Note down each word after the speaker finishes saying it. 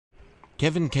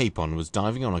Kevin Capon was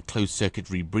diving on a closed-circuit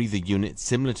rebreather unit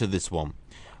similar to this one.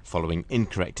 Following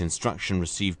incorrect instruction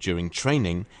received during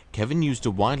training, Kevin used a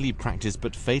widely practiced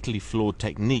but fatally flawed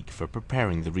technique for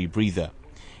preparing the rebreather.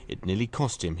 It nearly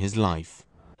cost him his life.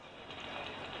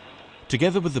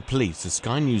 Together with the police, the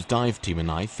Sky News dive team and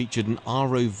I featured an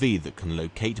ROV that can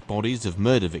locate bodies of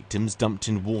murder victims dumped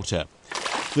in water.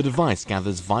 The device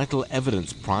gathers vital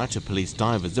evidence prior to police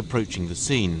divers approaching the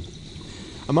scene.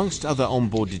 Amongst other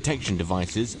onboard detection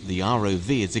devices, the ROV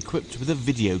is equipped with a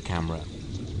video camera.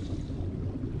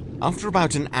 After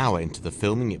about an hour into the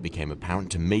filming, it became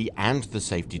apparent to me and the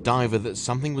safety diver that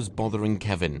something was bothering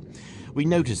Kevin. We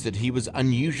noticed that he was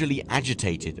unusually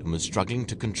agitated and was struggling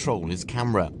to control his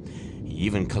camera. He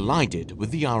even collided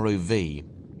with the ROV.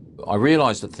 I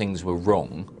realised that things were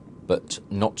wrong, but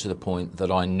not to the point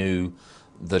that I knew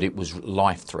that it was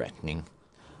life-threatening.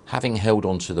 Having held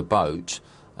onto the boat,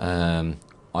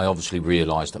 I obviously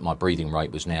realised that my breathing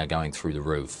rate was now going through the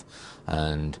roof,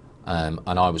 and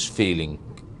I was feeling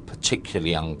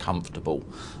particularly uncomfortable.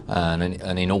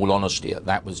 And in all honesty,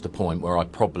 that was the point where I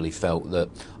probably felt that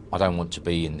I don't want to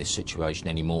be in this situation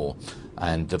anymore.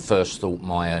 And the first thought,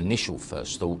 my initial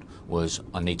first thought, was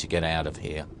I need to get out of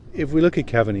here. If we look at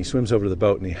Kevin, he swims over to the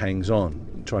boat and he hangs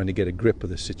on, trying to get a grip of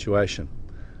the situation.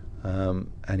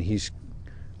 And he's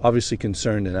obviously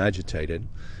concerned and agitated.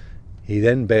 He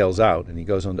then bails out and he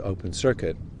goes on to open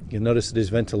circuit. You'll notice that his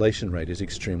ventilation rate is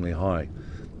extremely high.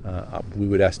 We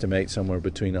would estimate somewhere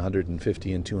between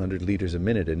 150 and 200 litres a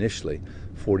minute initially,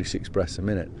 46 breaths a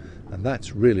minute. And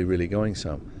that's really, really going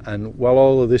some. And while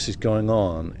all of this is going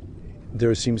on,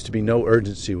 there seems to be no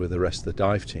urgency with the rest of the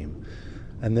dive team.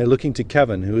 And they're looking to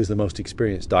Kevin, who is the most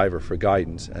experienced diver, for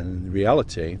guidance. And in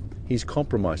reality, he's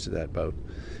compromised at that boat.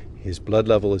 His blood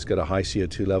level has got a high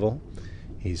CO2 level.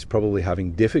 He's probably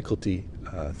having difficulty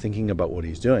thinking about what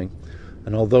he's doing.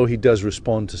 And although he does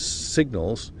respond to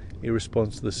signals, he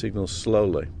responds to the signals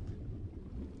slowly.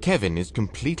 Kevin is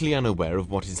completely unaware of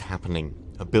what is happening.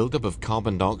 A buildup of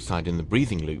carbon dioxide in the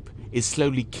breathing loop is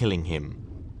slowly killing him.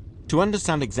 To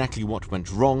understand exactly what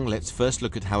went wrong, let's first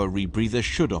look at how a rebreather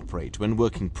should operate when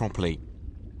working properly.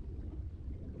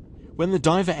 When the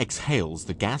diver exhales,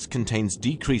 the gas contains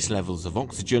decreased levels of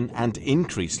oxygen and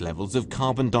increased levels of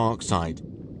carbon dioxide.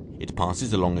 It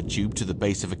passes along a tube to the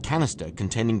base of a canister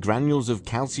containing granules of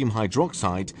calcium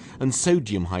hydroxide and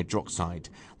sodium hydroxide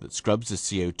that scrubs the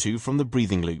CO2 from the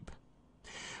breathing loop.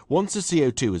 Once the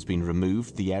CO2 has been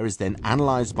removed, the air is then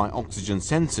analysed by oxygen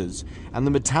sensors and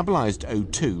the metabolized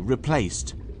O2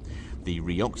 replaced. The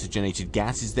reoxygenated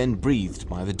gas is then breathed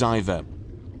by the diver.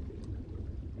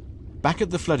 Back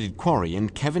at the flooded quarry,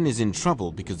 and Kevin is in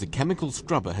trouble because the chemical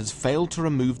scrubber has failed to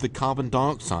remove the carbon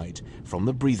dioxide from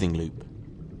the breathing loop.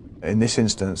 In this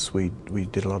instance, we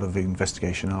did a lot of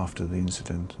investigation after the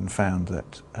incident and found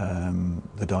that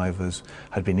the divers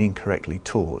had been incorrectly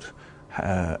taught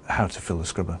how to fill the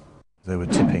scrubber. They were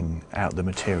tipping out the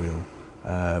material,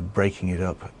 breaking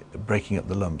up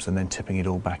the lumps and then tipping it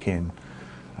all back in.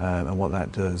 And what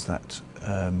that does, that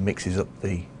mixes up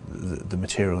the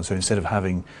material. And so instead of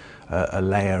having a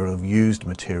layer of used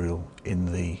material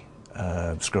in the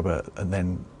scrubber and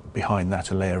then behind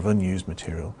that a layer of unused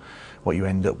material, what you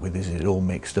end up with is it all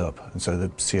mixed up, and so the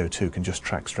CO2 can just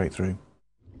track straight through.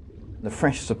 The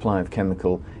fresh supply of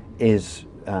chemical is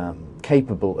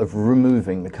capable of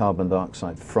removing the carbon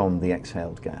dioxide from the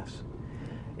exhaled gas.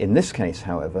 In this case,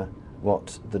 however,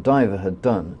 what the diver had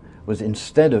done was,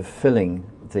 instead of filling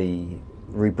the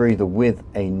rebreather with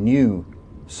a new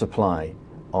supply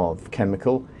of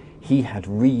chemical, he had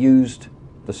reused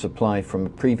the supply from a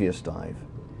previous dive,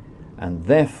 and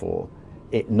therefore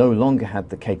it no longer had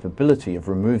the capability of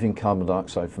removing carbon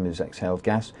dioxide from his exhaled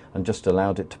gas and just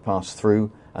allowed it to pass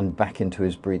through and back into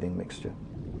his breathing mixture.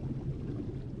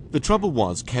 The trouble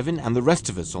was, Kevin and the rest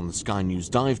of us on the Sky News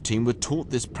dive team were taught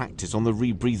this practice on the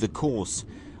rebreather course.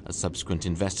 A subsequent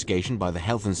investigation by the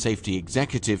Health and Safety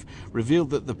Executive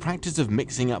revealed that the practice of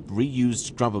mixing up reused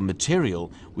scrubber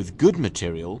material with good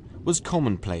material was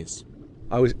commonplace.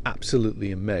 I was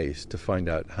absolutely amazed to find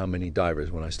out how many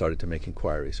divers, when I started to make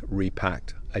inquiries,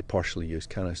 repacked a partially used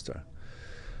canister.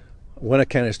 When a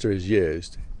canister is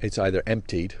used, it's either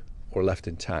emptied or left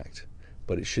intact,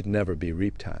 but it should never be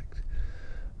repacked.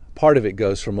 Part of it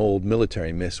goes from old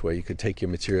military myths where you could take your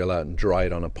material out and dry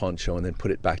it on a poncho and then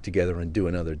put it back together and do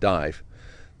another dive.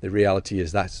 The reality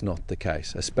is that's not the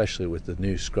case, especially with the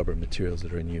new scrubber materials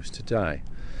that are in use today.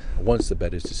 Once the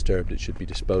bed is disturbed, it should be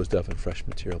disposed of and fresh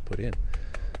material put in.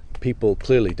 People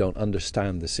clearly don't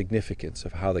understand the significance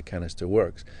of how the canister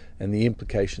works and the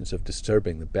implications of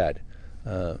disturbing the bed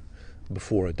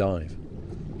before a dive.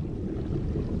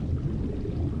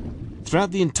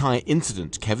 Throughout the entire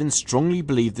incident, Kevin strongly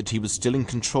believed that he was still in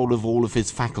control of all of his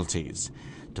faculties.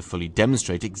 To fully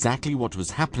demonstrate exactly what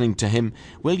was happening to him,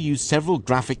 we'll use several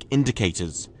graphic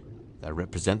indicators that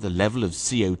represent the level of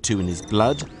CO2 in his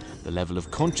blood, the level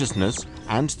of consciousness,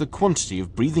 and the quantity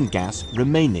of breathing gas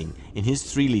remaining in his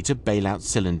 3-litre bailout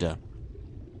cylinder.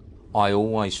 I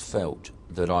always felt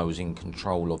that I was in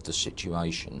control of the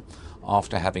situation.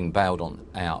 After having bailed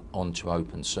out onto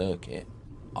open circuit,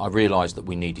 I realised that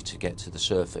we needed to get to the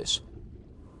surface.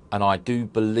 And I do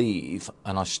believe,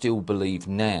 and I still believe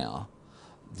now,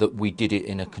 that we did it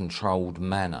in a controlled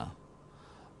manner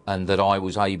and that I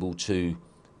was able to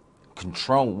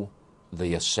control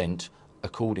the ascent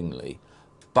accordingly.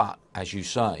 But, as you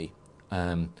say,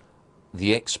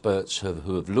 the experts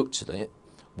who have looked at it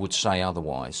would say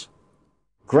otherwise.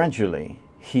 Gradually,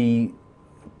 he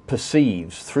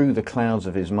perceives through the clouds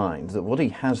of his mind that what he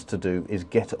has to do is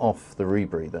get off the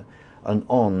rebreather and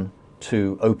on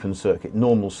to open circuit,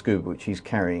 normal scuba, which he's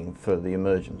carrying for the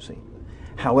emergency.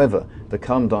 However, the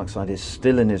carbon dioxide is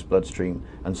still in his bloodstream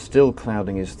and still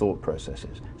clouding his thought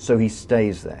processes, so he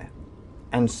stays there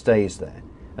and stays there,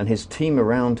 and his team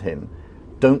around him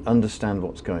don't understand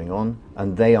what's going on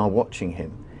and they are watching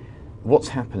him. What's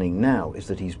happening now is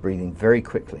that he's breathing very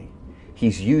quickly.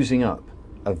 He's using up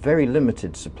a very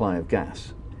limited supply of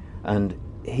gas, and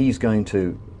he's going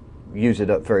to use it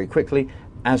up very quickly.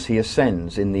 As he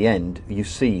ascends, in the end, you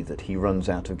see that he runs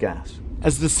out of gas.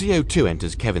 As the CO2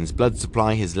 enters Kevin's blood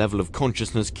supply, his level of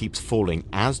consciousness keeps falling,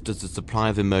 as does the supply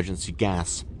of emergency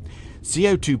gas.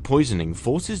 CO2 poisoning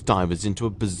forces divers into a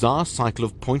bizarre cycle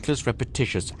of pointless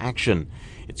repetitious action.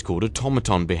 It's called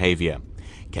automaton behavior.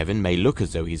 Kevin may look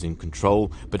as though he's in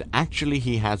control, but actually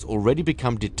he has already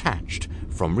become detached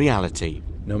from reality.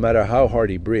 No matter how hard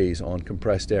he breathes on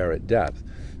compressed air at depth,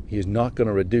 he is not going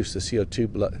to reduce the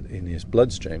CO2 in his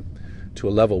bloodstream to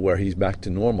a level where he's back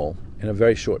to normal in a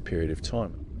very short period of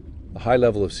time. The high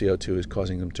level of CO2 is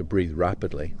causing him to breathe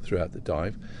rapidly throughout the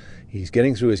dive. He's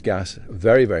getting through his gas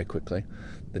very, very quickly.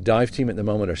 The dive team at the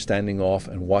moment are standing off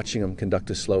and watching him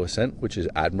conduct a slow ascent, which is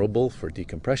admirable for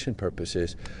decompression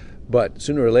purposes. But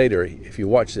sooner or later, if you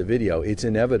watch the video, it's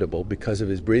inevitable because of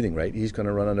his breathing rate, he's going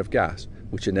to run out of gas,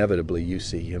 which inevitably you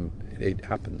see him, it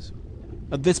happens.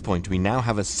 At this point, we now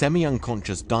have a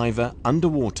semi-unconscious diver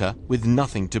underwater with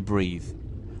nothing to breathe.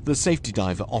 The safety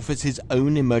diver offers his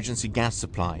own emergency gas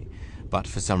supply, but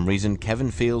for some reason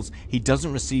Kevin feels he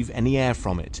doesn't receive any air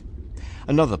from it.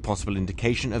 Another possible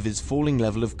indication of his falling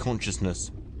level of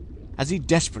consciousness. As he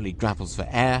desperately grapples for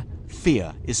air,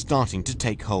 fear is starting to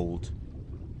take hold.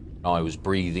 I was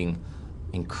breathing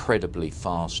incredibly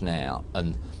fast now,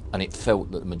 and it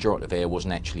felt that the majority of air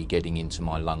wasn't actually getting into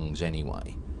my lungs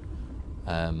anyway.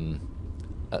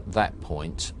 At that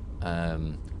point,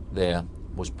 there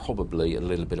was probably a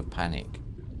little bit of panic.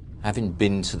 Having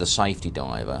been to the safety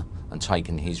diver and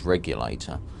taken his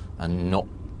regulator and not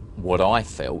what I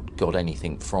felt got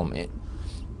anything from it,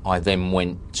 I then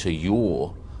went to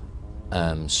your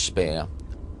spare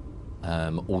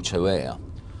auto air,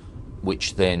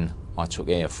 which then I took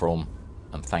air from,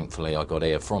 and thankfully I got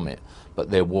air from it.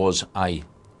 But there was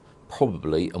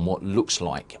probably, and what looks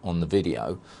like on the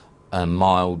video, a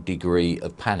mild degree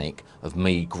of panic of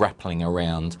me grappling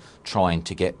around trying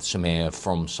to get some air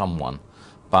from someone.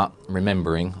 But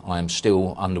remembering I am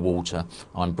still underwater,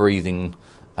 I'm breathing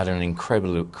at an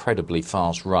incredibly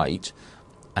fast rate,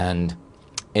 and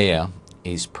air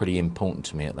is pretty important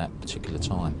to me at that particular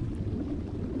time.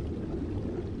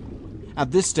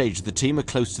 At this stage, the team are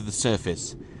close to the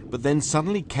surface, but then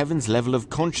suddenly Kevin's level of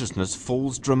consciousness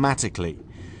falls dramatically.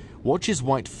 Watch his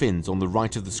white fins on the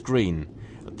right of the screen.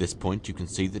 At this point, you can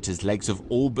see that his legs have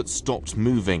all but stopped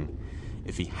moving.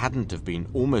 If he hadn't have been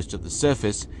almost at the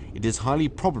surface, it is highly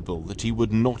probable that he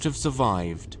would not have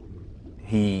survived.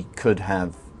 He could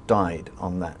have died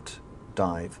on that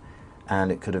dive,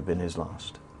 and it could have been his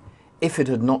last. If it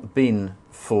had not been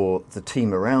for the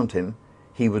team around him,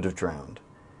 he would have drowned.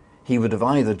 He would have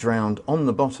either drowned on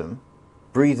the bottom,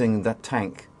 breathing that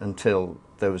tank until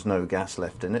there was no gas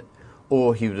left in it,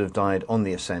 or he would have died on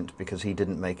the ascent because he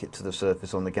didn't make it to the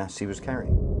surface on the gas he was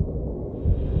carrying.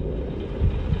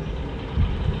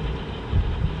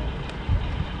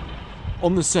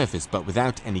 On the surface, but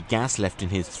without any gas left in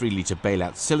his 3-litre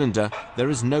bailout cylinder, there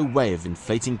is no way of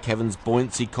inflating Kevin's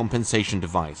buoyancy compensation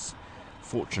device.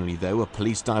 Fortunately though, a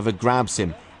police diver grabs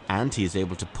him, and he is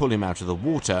able to pull him out of the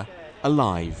water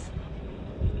alive.